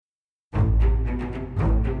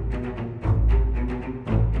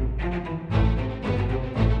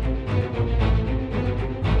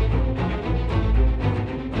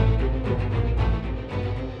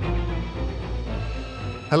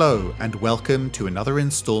Hello, and welcome to another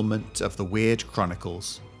installment of the Weird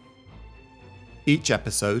Chronicles. Each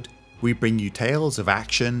episode, we bring you tales of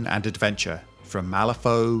action and adventure from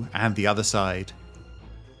Malifaux and the other side.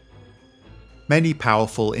 Many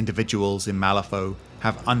powerful individuals in Malifaux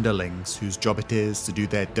have underlings whose job it is to do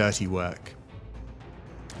their dirty work.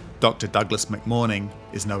 Dr. Douglas McMorning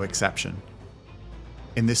is no exception.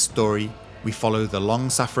 In this story, we follow the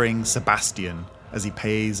long-suffering Sebastian as he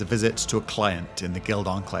pays a visit to a client in the Guild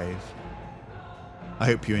Enclave. I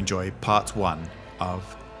hope you enjoy part 1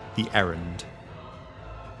 of The Errand.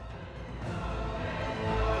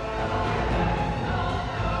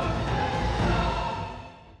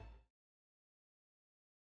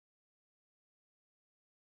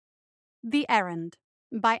 The Errand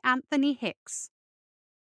by Anthony Hicks.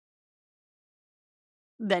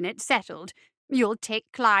 Then it's settled. You'll take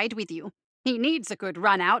Clyde with you. He needs a good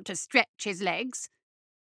run out to stretch his legs,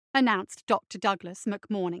 announced Dr. Douglas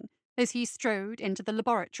McMorning as he strode into the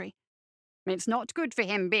laboratory. It's not good for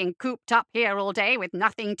him being cooped up here all day with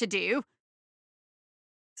nothing to do.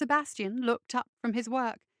 Sebastian looked up from his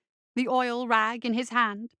work. The oil rag in his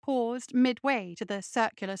hand paused midway to the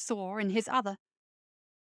circular saw in his other.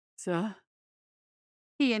 Sir?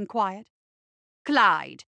 He inquired.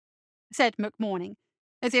 Clyde, said McMorning,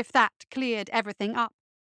 as if that cleared everything up.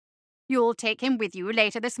 You'll take him with you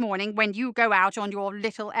later this morning when you go out on your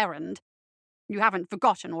little errand. You haven't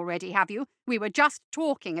forgotten already, have you? We were just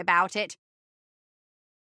talking about it.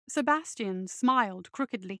 Sebastian smiled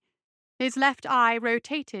crookedly. His left eye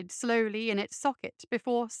rotated slowly in its socket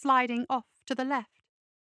before sliding off to the left.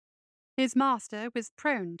 His master was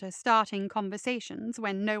prone to starting conversations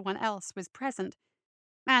when no one else was present,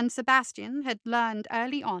 and Sebastian had learned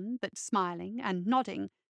early on that smiling and nodding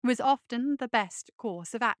was often the best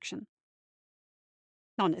course of action.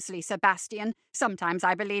 Honestly, Sebastian, sometimes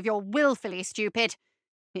I believe you're willfully stupid.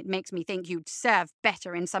 It makes me think you'd serve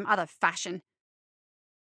better in some other fashion.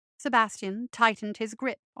 Sebastian tightened his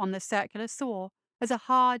grip on the circular saw as a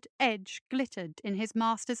hard edge glittered in his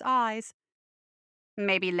master's eyes.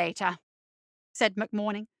 Maybe later, said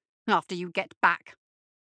McMorning, after you get back.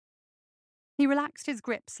 He relaxed his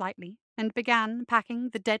grip slightly and began packing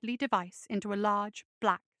the deadly device into a large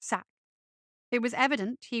black sack. It was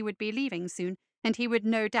evident he would be leaving soon, and he would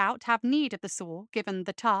no doubt have need of the saw given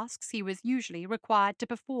the tasks he was usually required to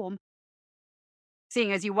perform.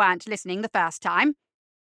 Seeing as you weren't listening the first time,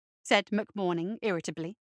 said McMorning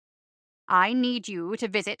irritably, I need you to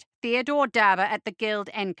visit Theodore Derber at the Guild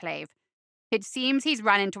Enclave. It seems he's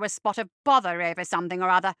run into a spot of bother over something or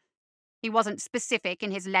other. He wasn't specific in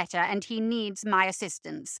his letter, and he needs my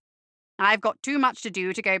assistance. I've got too much to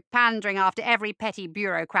do to go pandering after every petty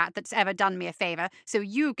bureaucrat that's ever done me a favour, so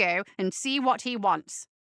you go and see what he wants.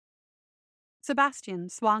 Sebastian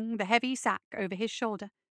swung the heavy sack over his shoulder,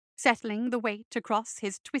 settling the weight across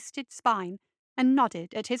his twisted spine, and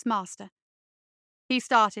nodded at his master. He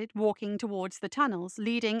started walking towards the tunnels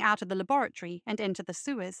leading out of the laboratory and into the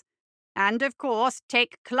sewers. And, of course,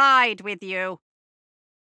 take Clyde with you.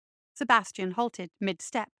 Sebastian halted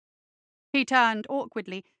mid-step. He turned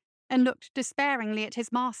awkwardly and looked despairingly at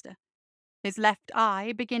his master, his left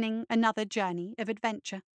eye beginning another journey of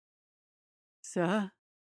adventure. Sir?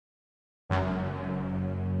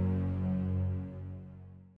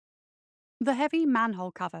 The heavy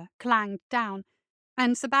manhole cover clanged down,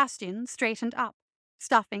 and Sebastian straightened up,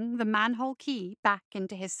 stuffing the manhole key back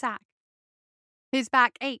into his sack. His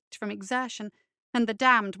back ached from exertion, and the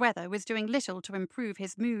damned weather was doing little to improve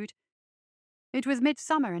his mood. It was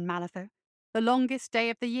midsummer in Malifaux, the longest day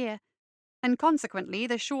of the year, and consequently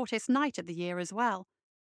the shortest night of the year as well.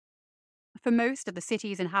 For most of the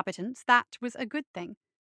city's inhabitants, that was a good thing,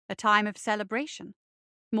 a time of celebration.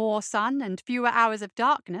 More sun and fewer hours of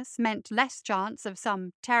darkness meant less chance of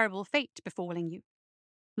some terrible fate befalling you,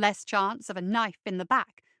 less chance of a knife in the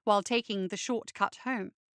back while taking the short cut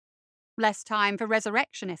home, less time for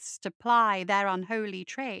resurrectionists to ply their unholy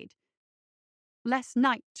trade, less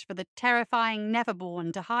night for the terrifying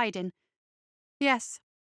Neverborn to hide in. Yes,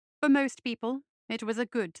 for most people, it was a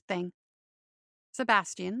good thing.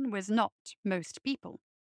 Sebastian was not most people.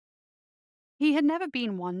 He had never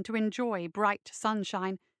been one to enjoy bright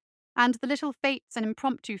sunshine, and the little fetes and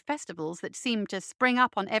impromptu festivals that seemed to spring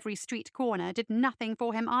up on every street corner did nothing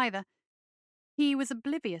for him either. He was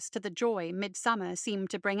oblivious to the joy midsummer seemed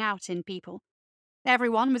to bring out in people.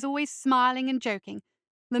 Everyone was always smiling and joking,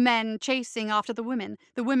 the men chasing after the women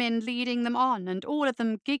leading them on, and all of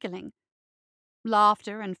them giggling.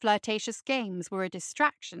 Laughter and flirtatious games were a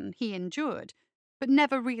distraction he endured, but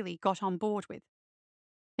never really got on board with.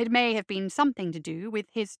 It may have been something to do with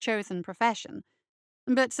his chosen profession.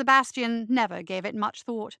 but Sebastian never gave it much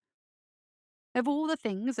thought. Of all the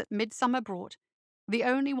things that midsummer brought, the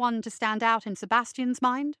only one to stand out in Sebastian's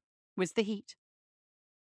mind was the heat.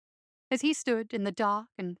 As he stood in the dark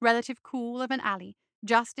and relative cool of an alley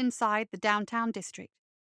just inside the downtown district,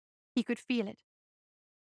 he could feel it.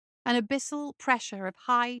 An abyssal pressure of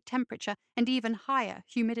high temperature and even higher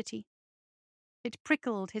humidity. It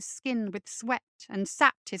prickled his skin with sweat and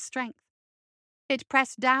sapped his strength. It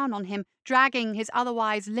pressed down on him, dragging his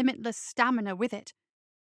otherwise limitless stamina with it,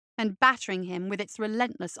 and battering him with its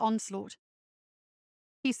relentless onslaught.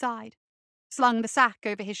 He sighed, slung the sack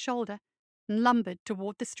over his shoulder, and lumbered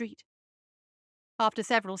toward the street. After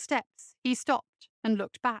several steps, he stopped and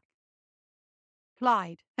looked back.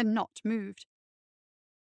 Clyde had not moved.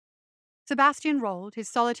 Sebastian rolled his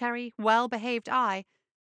solitary, well-behaved eye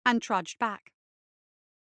and trudged back.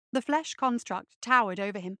 The flesh construct towered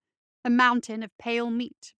over him, a mountain of pale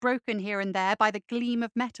meat broken here and there by the gleam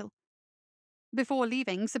of metal. Before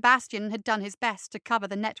leaving, Sebastian had done his best to cover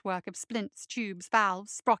the network of splints, tubes,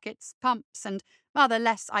 valves, sprockets, pumps, and other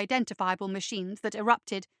less identifiable machines that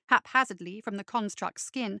erupted haphazardly from the construct's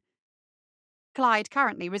skin. Clyde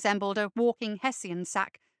currently resembled a walking Hessian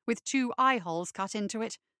sack with 2 eye holes cut into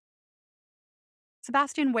it.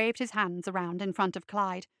 Sebastian waved his hands around in front of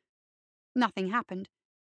Clyde. Nothing happened.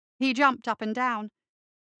 He jumped up and down.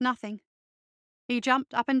 Nothing. He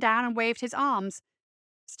jumped up and down and waved his arms.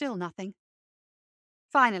 Still nothing.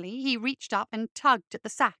 Finally, he reached up and tugged at the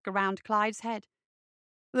sack around Clyde's head.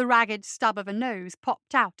 The ragged stub of a nose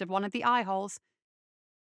popped out of one of the eye holes.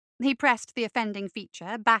 He pressed the offending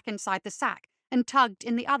feature back inside the sack and tugged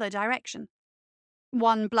in the other direction.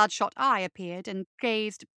 One bloodshot eye appeared and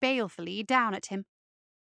gazed balefully down at him.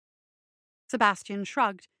 Sebastian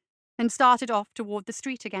shrugged and started off toward the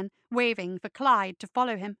street again, waving for Clyde to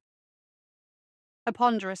follow him. A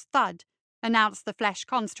ponderous thud announced the flesh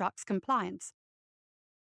construct's compliance.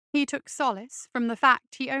 He took solace from the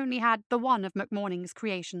fact he only had the one of McMorning's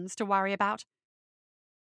creations to worry about.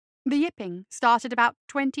 The yipping started about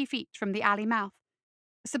 20 feet from the alley mouth.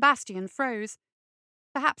 Sebastian froze.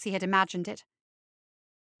 Perhaps he had imagined it.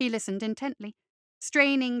 He listened intently,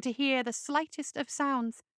 straining to hear the slightest of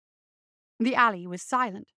sounds. The alley was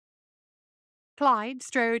silent. Clyde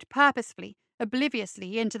strode purposefully,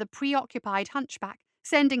 obliviously into the preoccupied hunchback,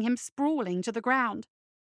 sending him sprawling to the ground.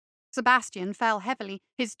 Sebastian fell heavily,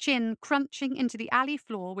 his chin crunching into the alley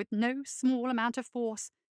floor with no small amount of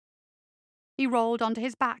force. He rolled onto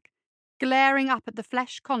his back, glaring up at the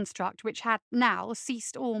flesh construct which had now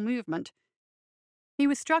ceased all movement. He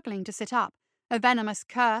was struggling to sit up, a venomous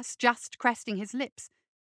curse just cresting his lips,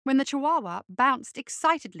 when the chihuahua bounced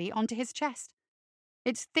excitedly onto his chest,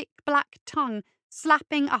 its thick black tongue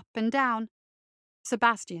slapping up and down.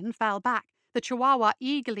 Sebastian fell back, the chihuahua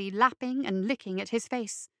eagerly lapping and licking at his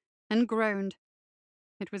face, and groaned.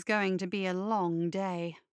 It was going to be a long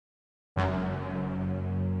day.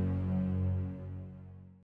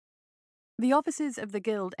 The offices of the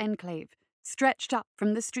Guild Enclave stretched up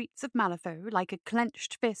from the streets of Malifaux like a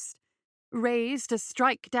clenched fist, raised to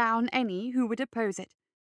strike down any who would oppose it.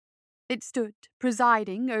 It stood,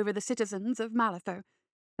 presiding over the citizens of Malifaux,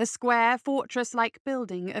 a square fortress-like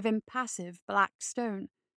building of impassive black stone.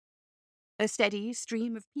 A steady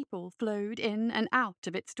stream of people flowed in and out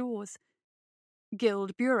of its doors.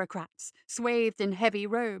 Guild bureaucrats, swathed in heavy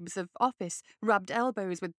robes of office, rubbed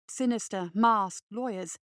elbows with sinister, masked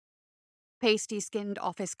lawyers. Pasty-skinned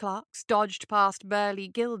office clerks dodged past burly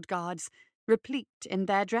guild guards, replete in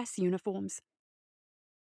their dress uniforms.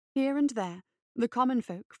 Here and there, the common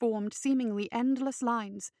folk formed seemingly endless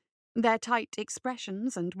lines, their tight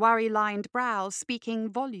expressions and worry-lined brows speaking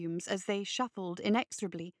volumes as they shuffled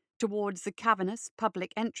inexorably towards the cavernous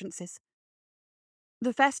public entrances.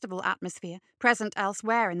 The festival atmosphere, present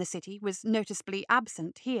elsewhere in the city, was noticeably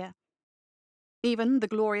absent here. Even the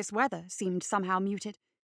glorious weather seemed somehow muted,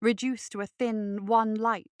 reduced to a thin one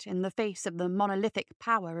light in the face of the monolithic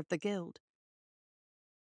power of the guild.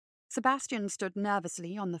 Sebastian stood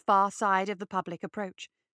nervously on the far side of the public approach.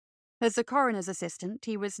 As a coroner's assistant,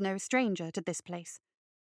 he was no stranger to this place.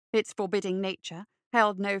 Its forbidding nature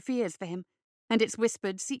held no fears for him, and its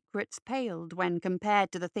whispered secrets paled when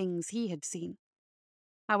compared to the things he had seen.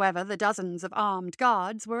 However, the dozens of armed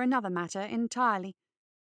guards were another matter entirely.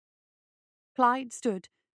 Clyde stood,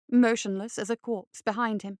 motionless as a corpse,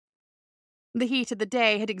 behind him. The heat of the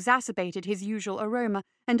day had exacerbated his usual aroma,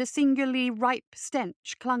 and a singularly ripe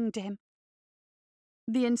stench clung to him.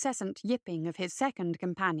 The incessant yipping of his second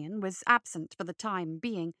companion was absent for the time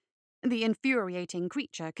being, the infuriating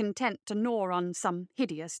creature content to gnaw on some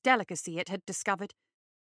hideous delicacy it had discovered.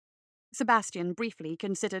 Sebastian briefly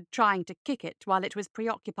considered trying to kick it while it was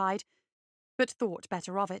preoccupied, but thought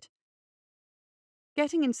better of it.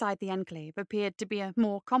 Getting inside the enclave appeared to be a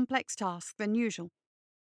more complex task than usual.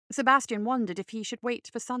 Sebastian wondered if he should wait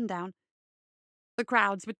for sundown. The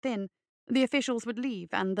crowds would thin, the officials would leave,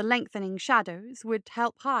 and the lengthening shadows would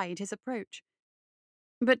help hide his approach.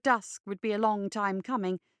 But dusk would be a long time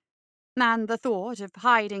coming, and the thought of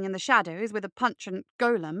hiding in the shadows with a punchant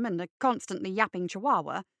golem and a constantly yapping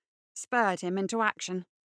chihuahua spurred him into action.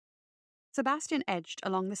 Sebastian edged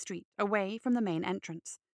along the street, away from the main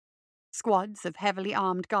entrance. Squads of heavily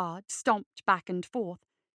armed guards stomped back and forth,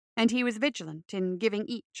 and he was vigilant in giving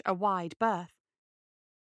each a wide berth.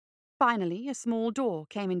 Finally, a small door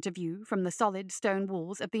came into view from the solid stone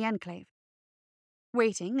walls of the enclave.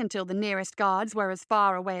 Waiting until the nearest guards were as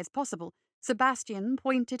far away as possible, Sebastian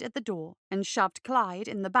pointed at the door and shoved Clyde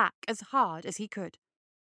in the back as hard as he could.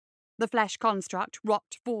 The flesh construct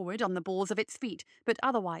rocked forward on the balls of its feet, but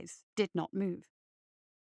otherwise did not move.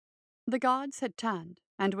 The guards had turned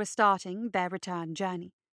and were starting their return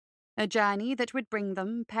journey, a journey that would bring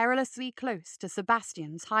them perilously close to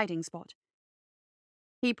Sebastian's hiding spot.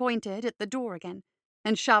 He pointed at the door again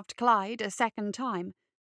and shoved Clyde a second time.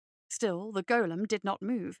 Still, the golem did not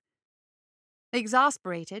move.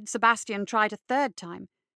 Exasperated, Sebastian tried a third time,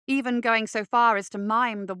 even going so far as to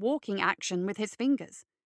mime the walking action with his fingers.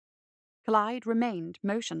 Clyde remained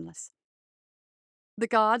motionless. The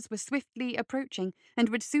guards were swiftly approaching and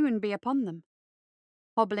would soon be upon them.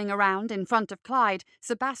 Hobbling around in front of Clyde,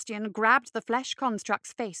 Sebastian grabbed the flesh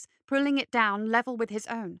construct's face, pulling it down level with his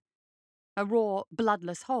own. A raw,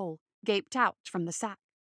 bloodless hole gaped out from the sack.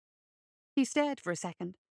 He stared for a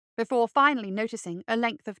second, before finally noticing a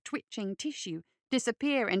length of twitching tissue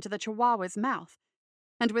disappear into the chihuahua's mouth,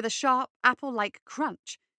 and with a sharp, apple-like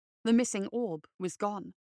crunch, the missing orb was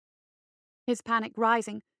gone. His panic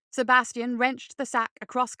rising, Sebastian wrenched the sack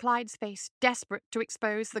across Clyde's face, desperate to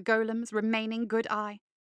expose the golem's remaining good eye.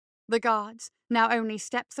 The guards, now only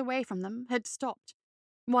steps away from them, had stopped,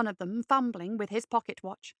 one of them fumbling with his pocket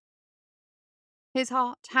watch. His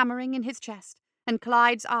heart hammering in his chest, and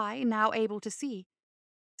Clyde's eye now able to see,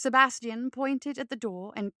 Sebastian pointed at the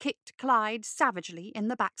door and kicked Clyde savagely in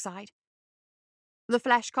the backside. The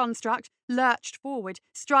flesh construct lurched forward,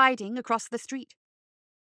 striding across the street.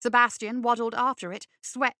 Sebastian waddled after it,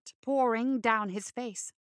 sweat pouring down his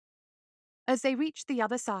face. As they reached the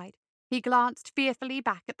other side, he glanced fearfully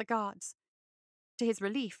back at the guards. To his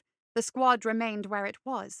relief, the squad remained where it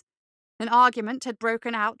was. An argument had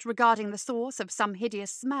broken out regarding the source of some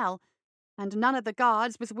hideous smell, and none of the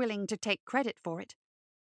guards was willing to take credit for it.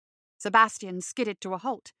 Sebastian skidded to a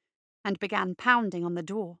halt and began pounding on the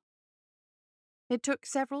door. It took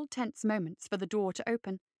several tense moments for the door to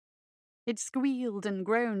open. It squealed and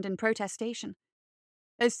groaned in protestation.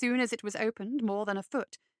 As soon as it was opened more than a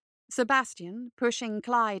foot, Sebastian, pushing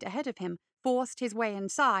Clyde ahead of him, forced his way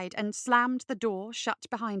inside and slammed the door shut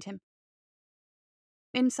behind him.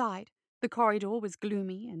 Inside, the corridor was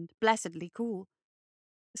gloomy and blessedly cool.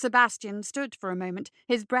 Sebastian stood for a moment,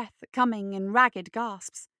 his breath coming in ragged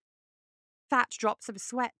gasps. Fat drops of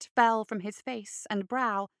sweat fell from his face and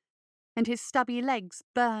brow, and his stubby legs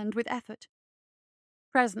burned with effort.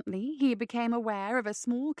 Presently, he became aware of a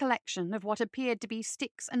small collection of what appeared to be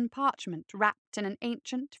sticks and parchment wrapped in an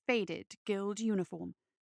ancient, faded guild uniform.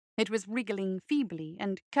 It was wriggling feebly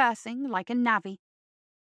and cursing like a navvy.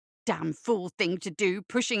 "Damn fool thing to do,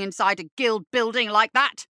 pushing inside a guild building like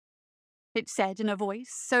that!" it said in a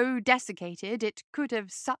voice so desiccated it could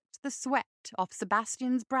have sucked the sweat off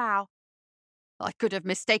Sebastian's brow. "I could have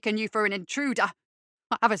mistaken you for an intruder.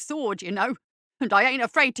 I have a sword, you know, and I ain't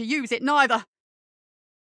afraid to use it neither."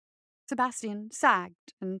 Sebastian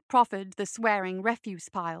sagged and proffered the swearing refuse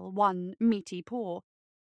pile one meaty paw.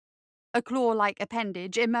 A claw-like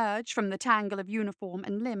appendage emerged from the tangle of uniform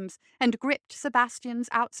and limbs and gripped Sebastian's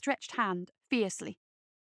outstretched hand fiercely.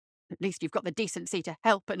 "At least you've got the decency to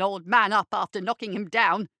help an old man up after knocking him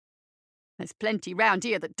down. There's plenty round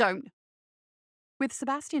here that don't." With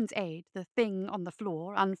Sebastian's aid, the thing on the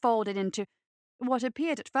floor unfolded into what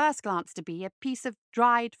appeared at first glance to be a piece of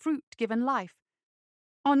dried fruit given life.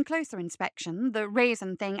 On closer inspection, the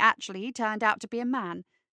raisin thing actually turned out to be a man,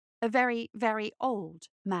 a very, very old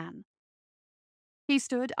man. He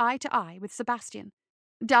stood eye to eye with Sebastian,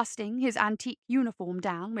 dusting his antique uniform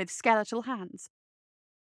down with skeletal hands.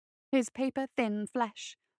 His paper-thin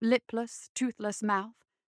flesh, lipless, toothless mouth,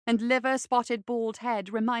 and liver-spotted bald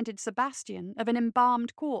head reminded Sebastian of an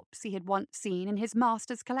embalmed corpse he had once seen in his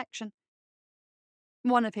master's collection.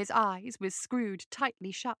 One of his eyes was screwed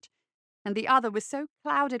tightly shut, and the other was so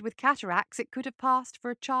clouded with cataracts it could have passed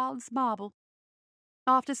for a child's marble.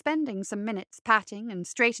 After spending some minutes patting and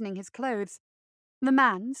straightening his clothes, the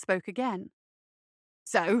man spoke again.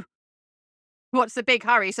 "So? What's the big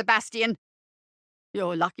hurry, Sebastian?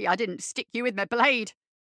 You're lucky I didn't stick you with my blade.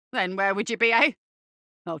 Then where would you be, eh?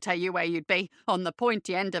 I'll tell you where you'd be. On the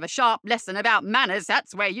pointy end of a sharp lesson about manners,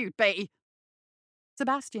 that's where you'd be."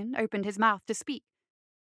 Sebastian opened his mouth to speak,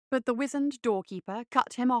 but the wizened doorkeeper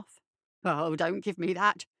cut him off. "Oh, don't give me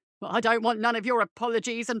that. I don't want none of your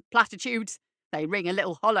apologies and platitudes. They ring a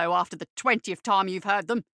little hollow after the 20th time you've heard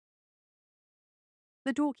them."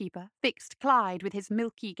 The doorkeeper fixed Clyde with his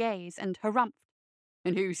milky gaze and harumphed.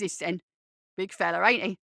 "And who's this, then? Big fella, ain't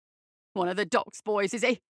he? One of the docks boys, is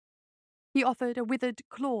he?" He offered a withered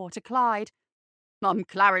claw to Clyde. "I'm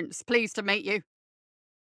Clarence, pleased to meet you."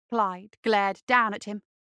 Clyde glared down at him.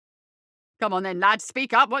 "Come on then, lad,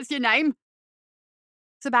 speak up, what's your name?"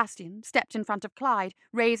 Sebastian stepped in front of Clyde,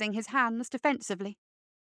 raising his hands defensively.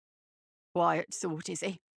 "Quiet sort, is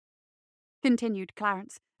he?" continued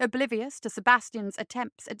Clarence, oblivious to Sebastian's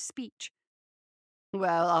attempts at speech.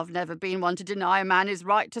 "Well, I've never been one to deny a man his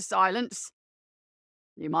right to silence.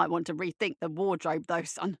 You might want to rethink the wardrobe, though,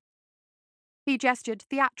 son." He gestured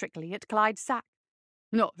theatrically at Clyde's sack.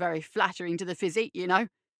 "Not very flattering to the physique, you know.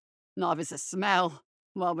 Neither's the smell,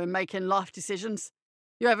 while we're making life decisions.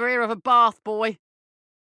 You ever hear of a bath boy?"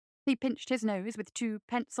 He pinched his nose with two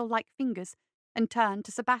pencil-like fingers and turned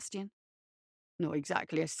to Sebastian. "Not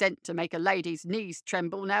exactly a scent to make a lady's knees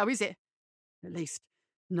tremble now, is it? At least,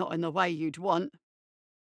 not in the way you'd want."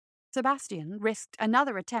 Sebastian risked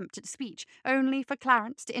another attempt at speech, only for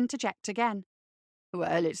Clarence to interject again.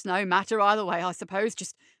 "Well, it's no matter either way, I suppose.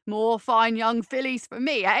 Just more fine young fillies for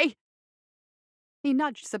me, eh?" He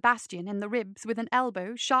nudged Sebastian in the ribs with an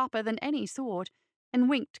elbow sharper than any sword, and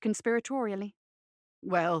winked conspiratorially.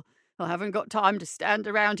 "Well, I haven't got time to stand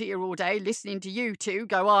around here all day listening to you two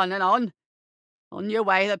go on and on. On your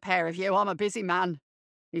way, the pair of you. I'm a busy man.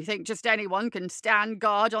 You think just anyone can stand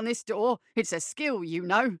guard on this door? It's a skill, you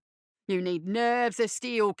know. You need nerves of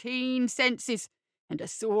steel, keen senses, and a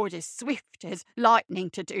sword as swift as lightning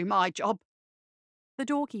to do my job." The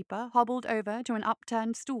doorkeeper hobbled over to an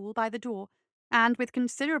upturned stool by the door, and with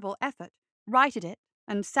considerable effort righted it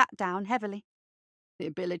and sat down heavily. "The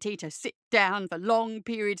ability to sit down for long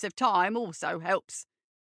periods of time also helps,"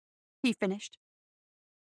 he finished.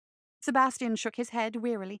 Sebastian shook his head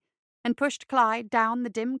wearily and pushed Clyde down the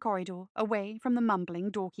dim corridor away from the mumbling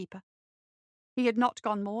doorkeeper. He had not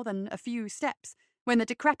gone more than a few steps when the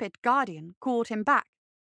decrepit guardian called him back.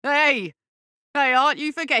 Hey, aren't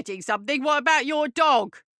you forgetting something? What about your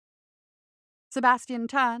dog?" Sebastian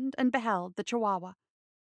turned and beheld the Chihuahua.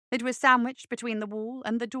 It was sandwiched between the wall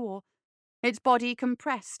and the door, its body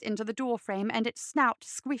compressed into the doorframe and its snout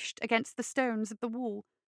squished against the stones of the wall.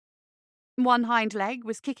 One hind leg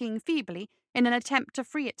was kicking feebly in an attempt to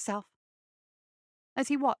free itself. As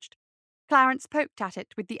he watched, Clarence poked at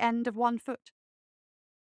it with the end of one foot.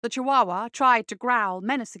 The Chihuahua tried to growl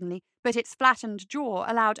menacingly, but its flattened jaw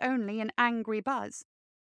allowed only an angry buzz.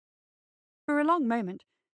 For a long moment,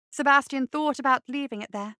 Sebastian thought about leaving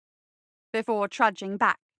it there, before trudging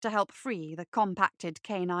back to help free the compacted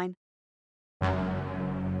canine.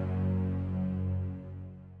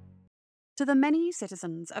 To the many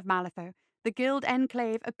citizens of Malifaux, the Guild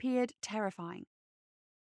Enclave appeared terrifying.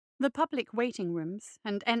 The public waiting rooms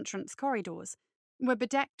and entrance corridors were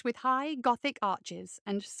bedecked with high Gothic arches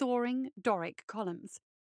and soaring Doric columns.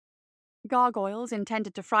 Gargoyles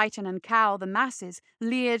intended to frighten and cow the masses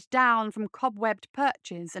leered down from cobwebbed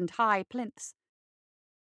perches and high plinths.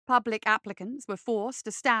 Public applicants were forced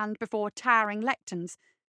to stand before towering lecterns,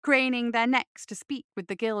 craning their necks to speak with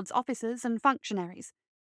the Guild's officers and functionaries.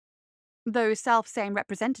 Those self-same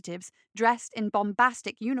representatives, dressed in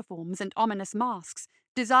bombastic uniforms and ominous masks,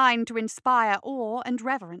 designed to inspire awe and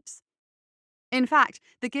reverence. In fact,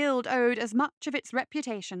 the Guild owed as much of its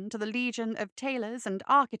reputation to the legion of tailors and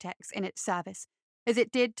architects in its service as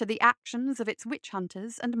it did to the actions of its witch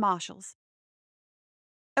hunters and marshals.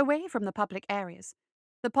 Away from the public areas,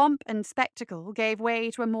 the pomp and spectacle gave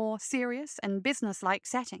way to a more serious and businesslike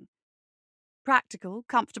setting. Practical,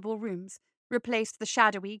 comfortable rooms replaced the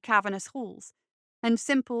shadowy, cavernous halls, and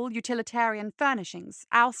simple utilitarian furnishings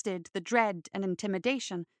ousted the dread and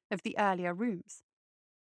intimidation of the earlier rooms.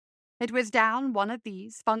 It was down one of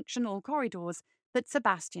these functional corridors that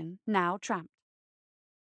Sebastian now tramped.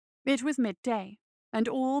 It was midday, and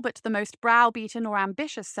all but the most browbeaten or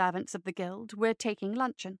ambitious servants of the Guild were taking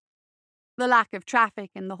luncheon. The lack of traffic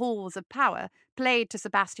in the halls of power played to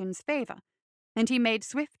Sebastian's favour, and he made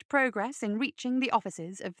swift progress in reaching the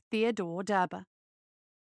offices of Theodore D'Urber.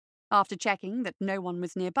 After checking that no one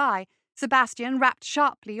was nearby, Sebastian rapped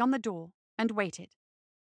sharply on the door and waited.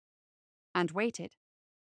 and waited.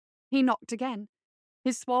 He knocked again,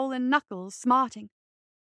 his swollen knuckles smarting.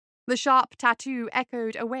 The sharp tattoo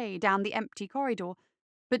echoed away down the empty corridor,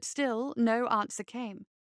 but still no answer came.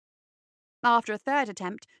 After a third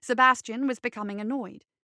attempt, Sebastian was becoming annoyed.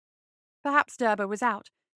 Perhaps Derber was out,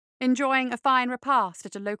 enjoying a fine repast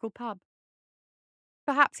at a local pub.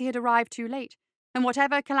 Perhaps he had arrived too late, and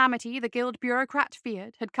whatever calamity the guild bureaucrat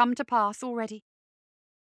feared had come to pass already.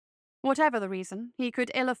 Whatever the reason, he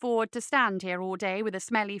could ill afford to stand here all day with a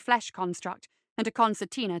smelly flesh construct and a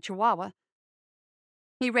concertina chihuahua.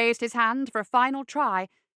 He raised his hand for a final try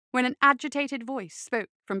when an agitated voice spoke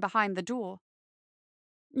from behind the door.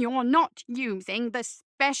 "You're not using the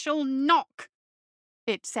special knock,"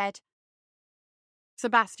 it said.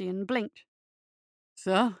 Sebastian blinked.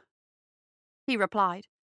 "Sir?" he replied.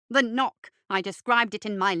 "The knock. I described it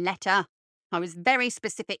in my letter. I was very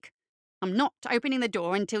specific. I'm not opening the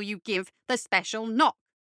door until you give the special knock."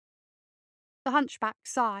 The hunchback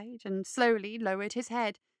sighed and slowly lowered his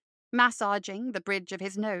head, massaging the bridge of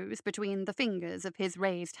his nose between the fingers of his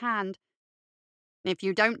raised hand. "If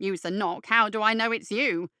you don't use the knock, how do I know it's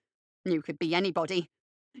you? You could be anybody.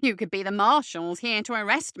 You could be the marshals here to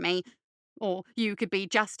arrest me, or you could be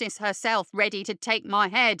justice herself ready to take my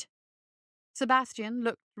head." Sebastian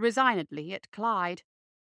looked resignedly at Clyde.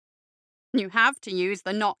 "You have to use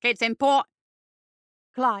the knock, it's important."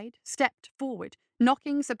 Clyde stepped forward,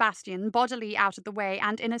 knocking Sebastian bodily out of the way,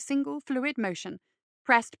 and in a single fluid motion,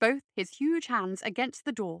 pressed both his huge hands against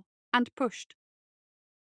the door and pushed.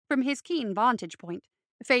 From his keen vantage point,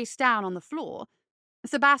 face down on the floor,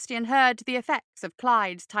 Sebastian heard the effects of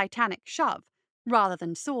Clyde's titanic shove, rather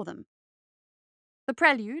than saw them. The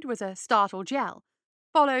prelude was a startled yell,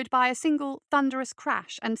 followed by a single thunderous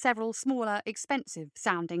crash and several smaller,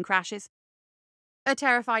 expensive-sounding crashes. A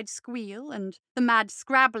terrified squeal and the mad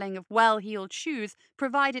scrabbling of well-heeled shoes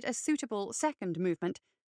provided a suitable second movement,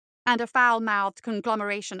 and a foul-mouthed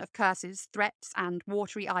conglomeration of curses, threats, and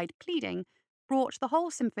watery-eyed pleading brought the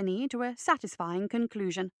whole symphony to a satisfying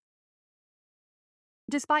conclusion.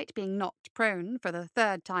 Despite being knocked prone for the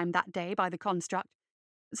third time that day by the construct,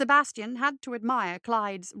 Sebastian had to admire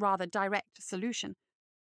Clyde's rather direct solution.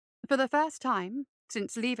 For the first time,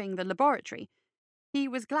 since leaving the laboratory, he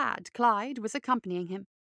was glad Clyde was accompanying him.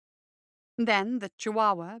 Then the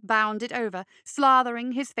chihuahua bounded over,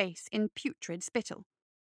 slathering his face in putrid spittle.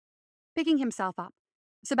 Picking himself up,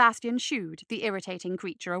 Sebastian shooed the irritating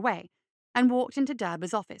creature away and walked into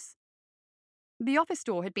Derber's office. The office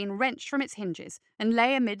door had been wrenched from its hinges and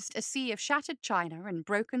lay amidst a sea of shattered china and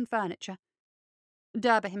broken furniture.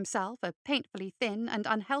 Derber himself, a painfully thin and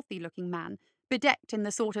unhealthy-looking man, bedecked in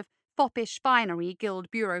the sort of foppish finery guild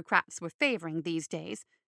bureaucrats were favouring these days,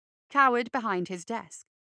 cowered behind his desk.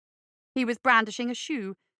 He was brandishing a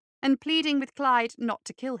shoe and pleading with Clyde not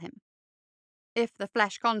to kill him. If the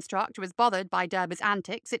flesh construct was bothered by Derber's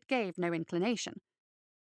antics, it gave no inclination.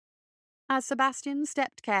 As Sebastian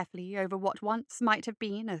stepped carefully over what once might have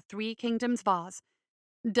been a Three Kingdoms vase,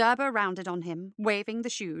 Derber rounded on him, waving the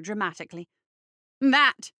shoe dramatically.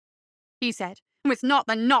 "That," he said, "was not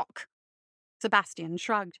the knock." Sebastian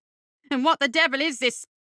shrugged. "And what the devil is this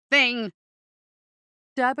thing?"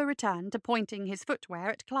 Derber returned to pointing his footwear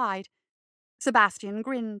at Clyde. Sebastian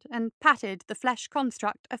grinned and patted the flesh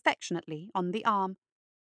construct affectionately on the arm.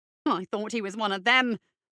 "I thought he was one of them.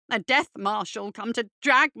 A death marshal come to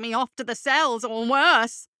drag me off to the cells, or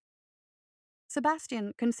worse."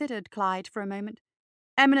 Sebastian considered Clyde for a moment,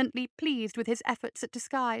 eminently pleased with his efforts at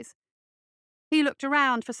disguise. He looked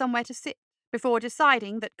around for somewhere to sit before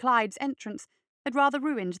deciding that Clyde's entrance had rather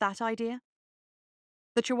ruined that idea.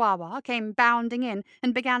 The chihuahua came bounding in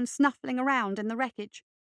and began snuffling around in the wreckage.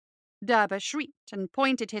 Derber shrieked and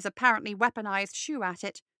pointed his apparently weaponized shoe at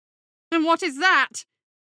it. "And what is that?"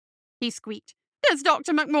 he squeaked. "Does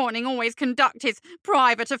Dr. McMorning always conduct his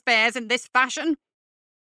private affairs in this fashion?"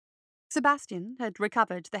 Sebastian had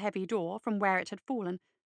recovered the heavy door from where it had fallen,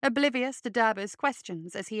 oblivious to Derber's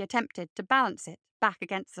questions as he attempted to balance it back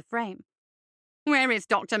against the frame. "Where is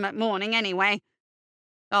Dr. McMorning, anyway?"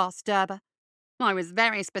 asked Derber. "I was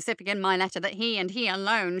very specific in my letter that he and he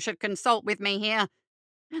alone should consult with me here.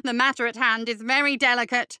 The matter at hand is very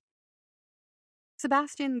delicate."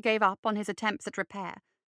 Sebastian gave up on his attempts at repair,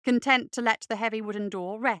 content to let the heavy wooden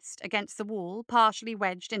door rest against the wall partially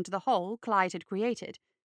wedged into the hole Clyde had created.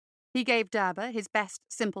 He gave Derber his best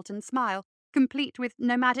simpleton smile, complete with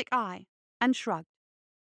nomadic eye, and shrugged.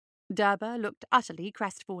 Derber looked utterly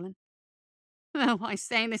crestfallen. "Oh, I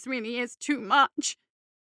say, this really is too much."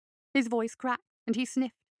 His voice cracked, and he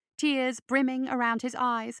sniffed, tears brimming around his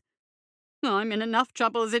eyes. "I'm in enough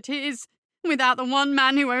trouble as it is. without the one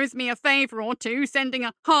man who owes me a favour or two sending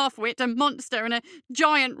a half-wit, a monster, and a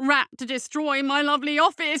giant rat to destroy my lovely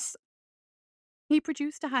office." He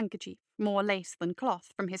produced a handkerchief, more lace than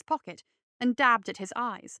cloth, from his pocket and dabbed at his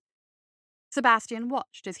eyes. Sebastian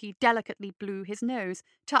watched as he delicately blew his nose,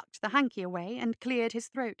 tucked the hanky away, and cleared his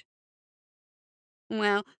throat.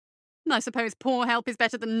 "Well, I suppose poor help is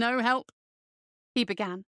better than no help," he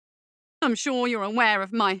began. "I'm sure you're aware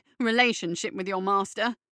of my relationship with your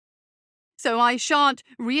master, so I shan't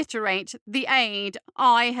reiterate the aid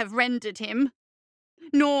I have rendered him,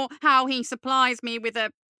 nor how he supplies me with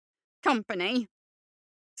a company.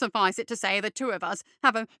 Suffice it to say, the two of us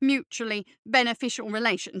have a mutually beneficial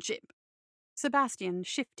relationship." Sebastian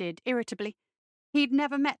shifted irritably. He'd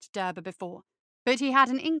never met Derber before, but he had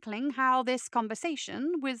an inkling how this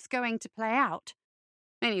conversation was going to play out.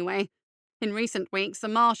 Anyway, in recent weeks the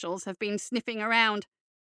marshals have been sniffing around,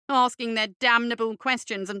 asking their damnable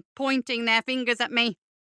questions and pointing their fingers at me.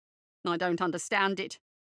 I don't understand it.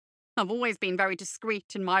 I've always been very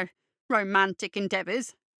discreet in my romantic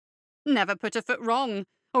endeavours. Never put a foot wrong,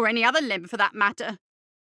 or any other limb for that matter.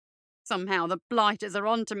 Somehow the blighters are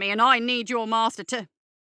on to me, and I need your master to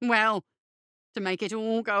make it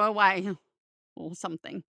all go away, or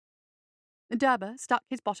something. Derber stuck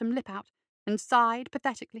his bottom lip out and sighed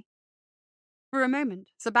pathetically. For a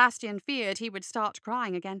moment, Sebastian feared he would start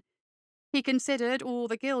crying again. He considered all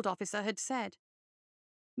the guild officer had said.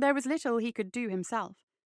 There was little he could do himself.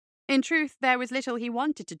 In truth, there was little he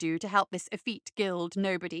wanted to do to help this effete guild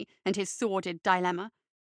nobody and his sordid dilemma.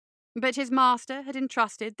 But his master had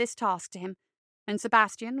entrusted this task to him, and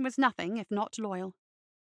Sebastian was nothing if not loyal.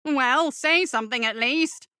 "Well, say something at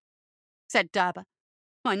least," said Derber.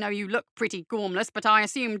 "I know you look pretty gormless, but I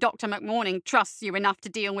assume Dr. McMorning trusts you enough to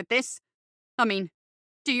deal with this. I mean,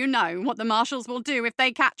 do you know what the marshals will do if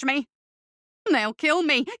they catch me? They'll kill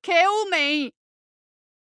me! Kill me!"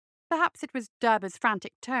 Perhaps it was Derber's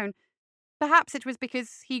frantic tone. Perhaps it was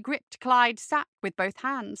because he gripped Clyde's sack with both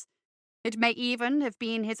hands. It may even have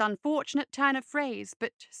been his unfortunate turn of phrase,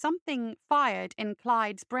 but something fired in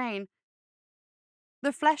Clyde's brain.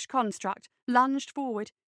 The flesh construct lunged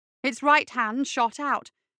forward. Its right hand shot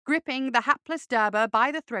out, gripping the hapless Derber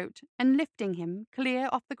by the throat and lifting him clear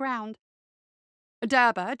off the ground.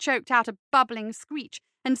 Derber choked out a bubbling screech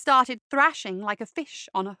and started thrashing like a fish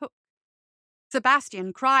on a hook.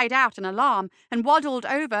 Sebastian cried out in alarm and waddled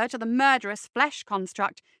over to the murderous flesh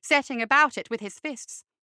construct, setting about it with his fists.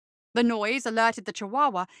 The noise alerted the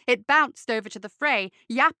Chihuahua. It bounced over to the fray,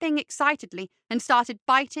 yapping excitedly, and started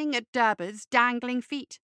biting at Derber's dangling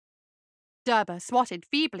feet. Derber swatted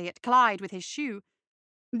feebly at Clyde with his shoe.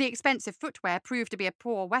 The expensive footwear proved to be a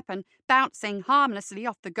poor weapon, bouncing harmlessly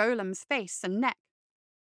off the golem's face and neck.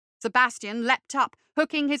 Sebastian leapt up,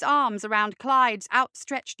 hooking his arms around Clyde's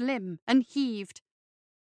outstretched limb, and heaved.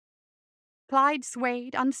 Clyde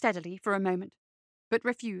swayed unsteadily for a moment, but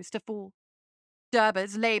refused to fall.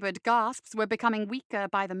 Derber's laboured gasps were becoming weaker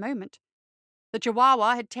by the moment. The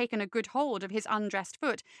Chihuahua had taken a good hold of his undressed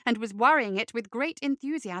foot and was worrying it with great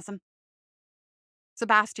enthusiasm.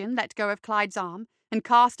 Sebastian let go of Clyde's arm and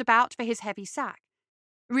cast about for his heavy sack.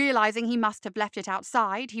 Realizing he must have left it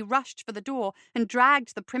outside, he rushed for the door and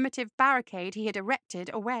dragged the primitive barricade he had erected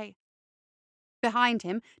away. Behind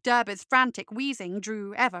him, Derber's frantic wheezing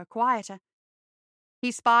drew ever quieter.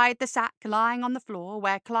 He spied the sack lying on the floor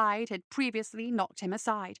where Clyde had previously knocked him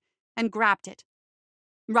aside, and grabbed it.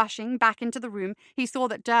 Rushing back into the room, he saw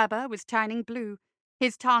that Derber was turning blue,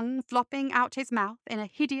 his tongue flopping out his mouth in a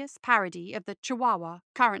hideous parody of the Chihuahua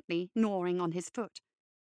currently gnawing on his foot.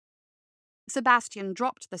 Sebastian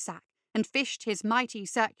dropped the sack and fished his mighty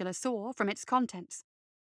circular saw from its contents.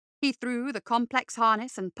 He threw the complex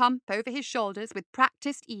harness and pump over his shoulders with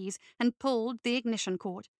practiced ease and pulled the ignition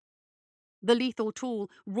cord. The lethal tool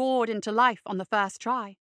roared into life on the first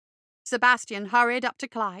try. Sebastian hurried up to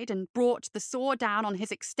Clyde and brought the saw down on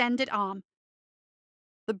his extended arm.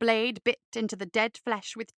 The blade bit into the dead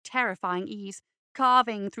flesh with terrifying ease,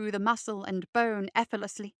 carving through the muscle and bone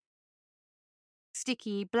effortlessly.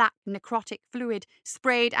 Sticky, black necrotic fluid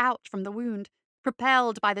sprayed out from the wound,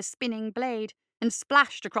 propelled by the spinning blade, and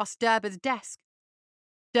splashed across Derber's desk.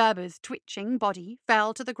 Derber's twitching body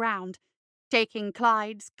fell to the ground, taking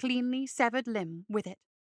Clyde's cleanly severed limb with it.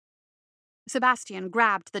 Sebastian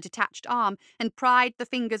grabbed the detached arm and pried the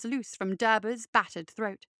fingers loose from Derber's battered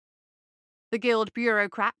throat. The guild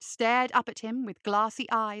bureaucrat stared up at him with glassy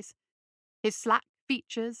eyes, his slack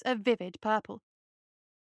features a vivid purple.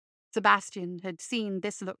 Sebastian had seen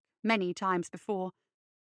this look many times before.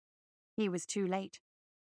 He was too late.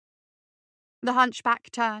 The hunchback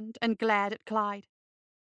turned and glared at Clyde.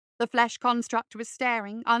 The flesh construct was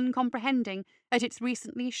staring, uncomprehending, at its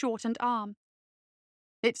recently shortened arm.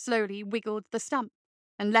 It slowly wiggled the stump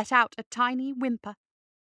and let out a tiny whimper.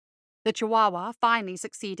 The chihuahua finally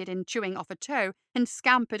succeeded in chewing off a toe and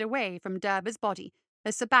scampered away from Derva's body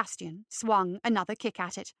as Sebastian swung another kick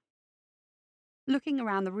at it. Looking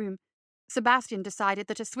around the room, Sebastian decided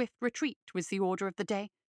that a swift retreat was the order of the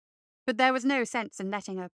day, but there was no sense in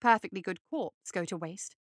letting a perfectly good corpse go to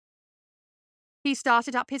waste. He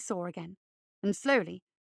started up his saw again and slowly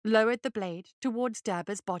lowered the blade towards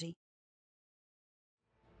Derva's body.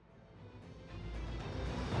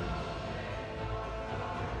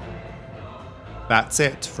 That's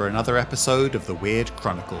it for another episode of the Weird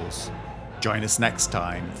Chronicles. Join us next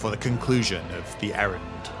time for the conclusion of The Errand.